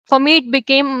for me it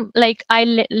became like I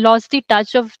lost the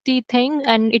touch of the thing,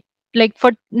 and it, like,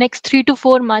 for next 3 to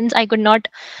 4 months I could not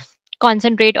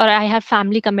concentrate, or I have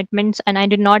family commitments, and I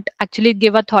did not actually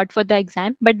give a thought for the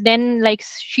exam. But then, like,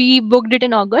 she booked it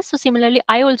in August, so similarly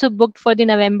I also booked for the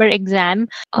November exam.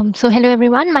 So hello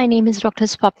everyone, my name is Dr.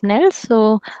 Swapnil.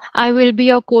 So I will be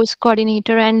your course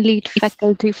coordinator and lead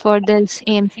faculty for this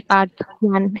AMC Part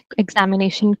 1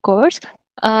 examination course.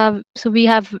 So we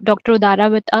have Dr.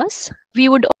 Udara with us. We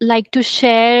would like to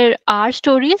share our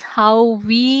stories, how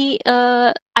we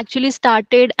actually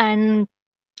started and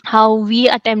how we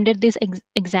attempted this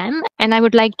exam. And I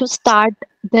would like to start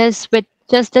this with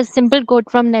just a simple quote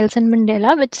from Nelson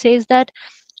Mandela, which says that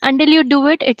until you do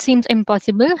it, it seems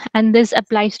impossible. And this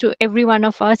applies to every one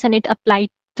of us, and it applied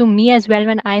to me as well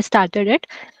when I started it.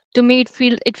 To me,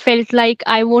 it felt like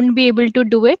I won't be able to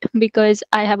do it because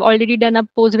I have already done a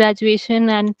post graduation,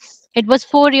 and it was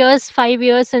 4 years, 5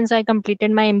 years since I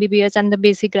completed my MBBS and the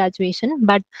basic graduation.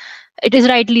 But it is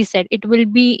rightly said, it will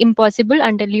be impossible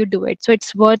until you do it. So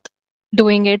it's worth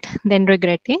doing it than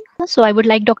regretting. So I would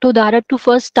like Dr. Udara to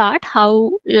first start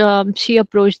how she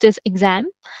approached this exam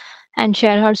and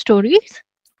share her stories.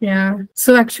 Yeah.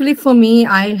 So actually for me,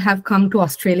 I have come to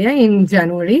Australia in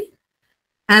January.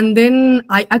 And then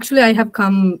I have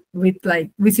come with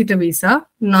like visitor visa,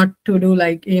 not to do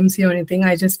like AMC or anything.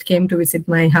 I just came to visit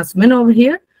my husband over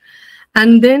here.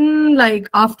 And then like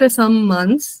after some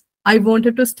months, I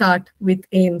wanted to start with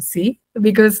AMC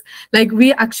because like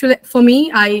for me,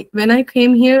 when I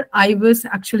came here, I was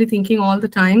actually thinking all the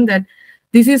time that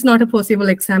this is not a possible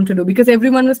exam to do, because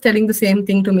everyone was telling the same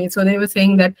thing to me. So they were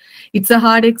saying that it's a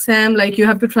hard exam, like you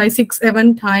have to try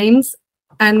 6-7 times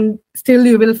and still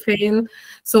you will fail.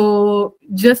 So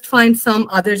just find some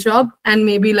other job and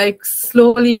maybe like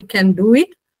slowly you can do it.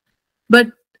 But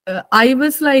I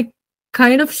was like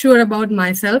kind of sure about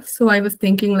myself. So I was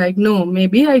thinking like, no,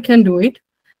 maybe I can do it.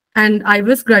 And I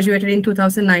was graduated in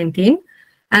 2019.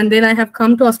 And then I have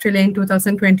come to Australia in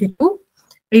 2022.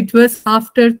 It was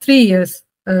after 3 years,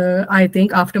 I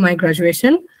think, after my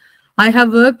graduation. I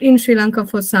have worked in Sri Lanka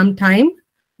for some time,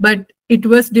 but it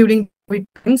was during COVID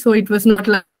time. So it was not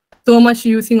like so much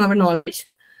using our knowledge.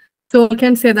 So I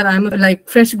can say that I'm a like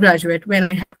fresh graduate when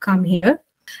I have come here.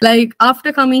 Like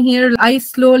after coming here, I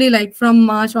slowly, like from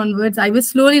March onwards, I was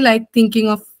slowly like thinking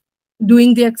of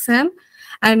doing the exam,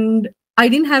 and I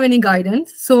didn't have any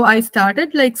guidance. So I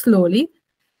started like slowly.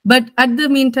 But at the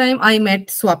meantime, I met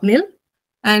Swapnil,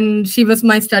 and she was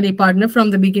my study partner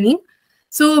from the beginning.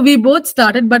 So we both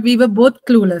started, but we were both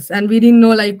clueless and we didn't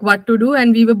know like what to do.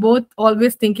 And we were both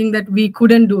always thinking that we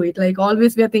couldn't do it. Like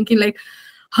always we are thinking like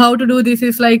how to do this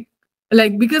is like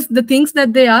because the things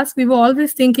that they ask, we were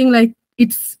always thinking like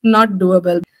it's not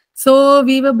doable. So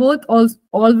we were both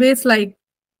always like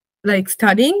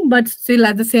studying, but still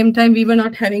at the same time we were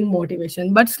not having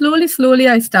motivation. But slowly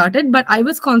I started, but I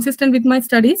was consistent with my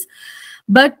studies.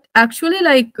 But actually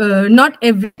like not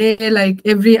every day, like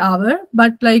every hour,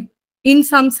 but like in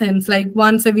some sense, like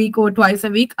once a week or twice a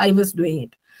week, I was doing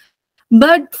it.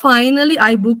 But finally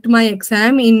I booked my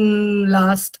exam in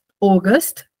last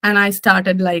August, and I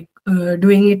started like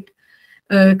doing it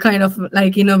kind of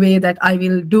like in a way that I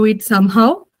will do it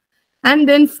somehow. And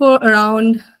then for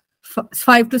around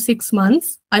 5 to 6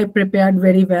 months, I prepared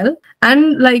very well.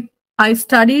 And like I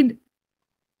studied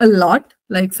a lot,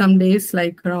 like some days,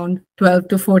 like around 12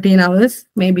 to 14 hours,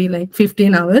 maybe like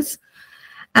 15 hours.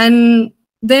 And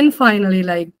then finally,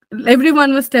 like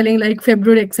everyone was telling like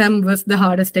February exam was the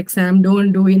hardest exam.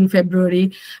 Don't do in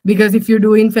February, because if you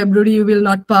do in February, you will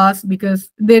not pass, because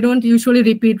they don't usually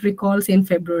repeat recalls in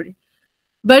February.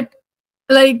 But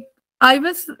like I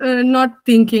was not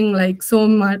thinking like so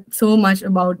much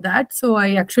about that. So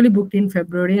I actually booked in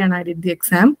February and I did the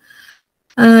exam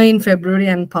in February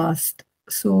and passed.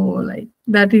 So like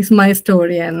that is my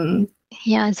story. And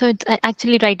yeah, so it's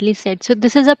actually rightly said. So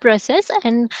this is a process,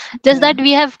 and just that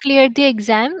we have cleared the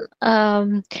exam,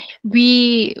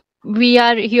 we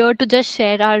are here to just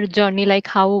share our journey, like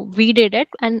how we did it,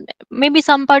 and maybe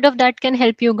some part of that can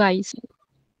help you guys.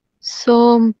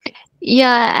 So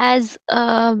yeah, as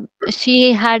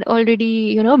she had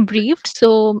already briefed,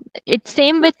 so it's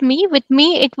same with me. With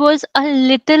me it was a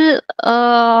little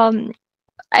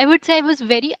I would say I was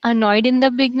very annoyed in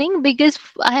the beginning, because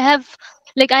I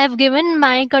have given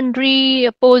my country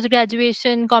a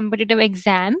post-graduation competitive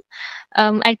exam.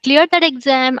 I cleared that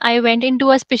exam. I went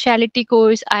into a specialty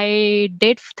course. I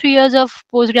did 3 years of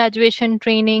post-graduation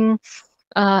training,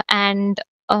 and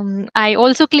I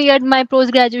also cleared my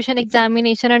post graduation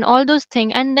examination and all those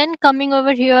things, and then coming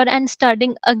over here and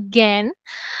studying again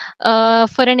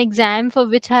for an exam for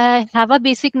which I have a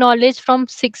basic knowledge from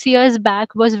 6 years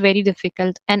back was very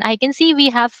difficult. And I can see we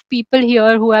have people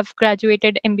here who have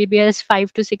graduated MBBS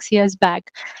 5 to 6 years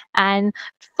back. And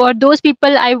for those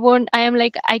people, I am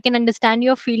like, I can understand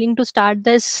your feeling to start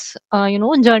this,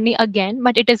 journey again,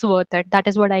 but it is worth it. That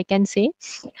is what I can say.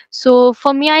 So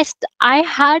for me, I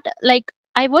had like,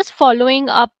 I was following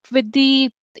up with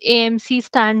the AMC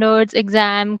standards,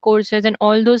 exam courses, and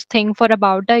all those things for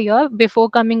about a year before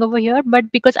coming over here.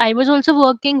 But because I was also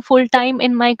working full time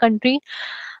in my country,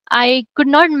 I could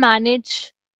not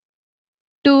manage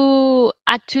to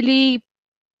actually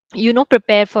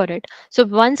prepare for it. So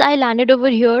once I landed over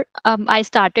here, I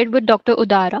started with Dr.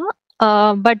 Udara.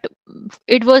 But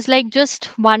it was like just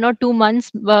 1 or 2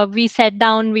 months. We sat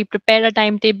down, we prepared a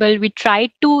timetable, we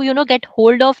tried to get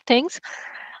hold of things.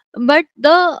 But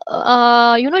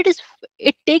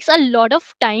it takes a lot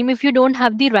of time if you don't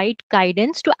have the right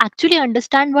guidance to actually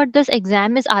understand what this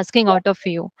exam is asking out of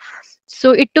you.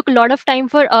 So it took a lot of time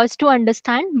for us to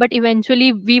understand, but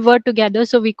eventually we were together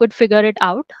so we could figure it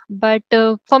out. But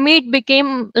for me, it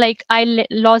became like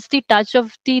lost the touch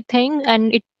of the thing,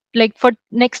 and it, like, for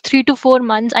next 3 to 4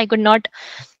 months I could not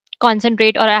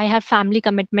concentrate, or I had family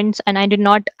commitments and I did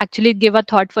not actually give a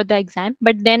thought for the exam.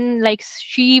 But then, like,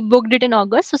 she booked it in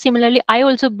August, so similarly I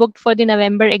also booked for the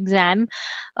November exam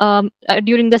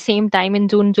during the same time in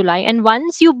June, July. And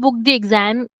once you book the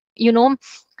exam,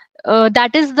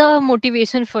 that is the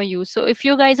motivation for you. So if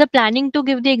you guys are planning to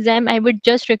give the exam, I would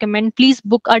just recommend, please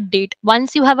book a date.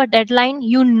 Once you have a deadline,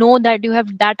 you know that you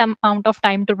have that amount of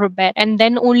time to prepare, and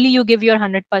then only you give your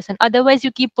 100%. Otherwise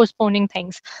you keep postponing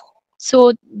things.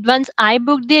 So once I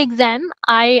booked the exam,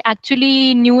 I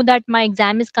actually knew that my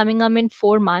exam is coming up in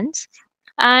 4 months.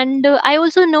 And I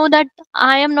also know that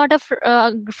I am not a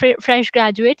fresh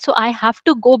graduate, so I have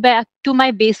to go back to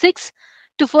my basics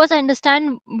to first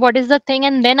understand what is the thing,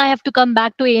 and then I have to come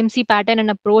back to AMC pattern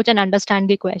and approach and understand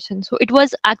the question. So it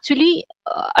was actually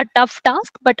a tough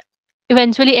task, but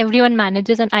eventually everyone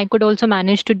manages, and I could also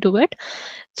manage to do it.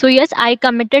 So yes, I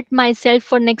committed myself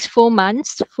for next 4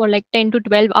 months for like 10 to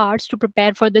 12 hours to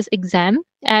prepare for this exam.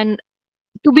 And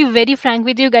to be very frank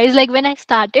with you guys, like, when I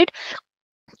started,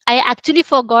 I actually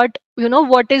forgot,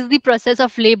 what is the process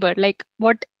of labor? Like,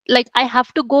 I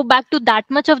have to go back to that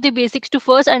much of the basics to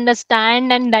first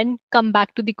understand and then come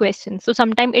back to the question. So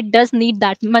sometimes it does need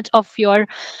that much of your,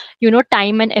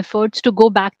 time and efforts to go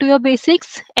back to your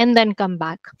basics and then come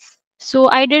back. So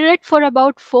I did it for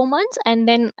about 4 months, and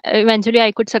then eventually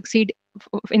I could succeed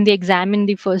in the exam in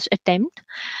the first attempt.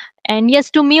 And yes,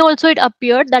 to me also it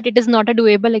appeared that it is not a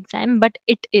doable exam, but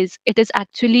it is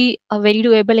actually a very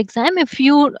doable exam if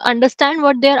you understand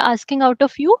what they're asking out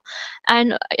of you,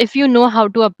 and if you know how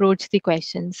to approach the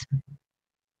questions.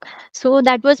 So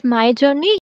that was my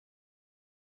journey.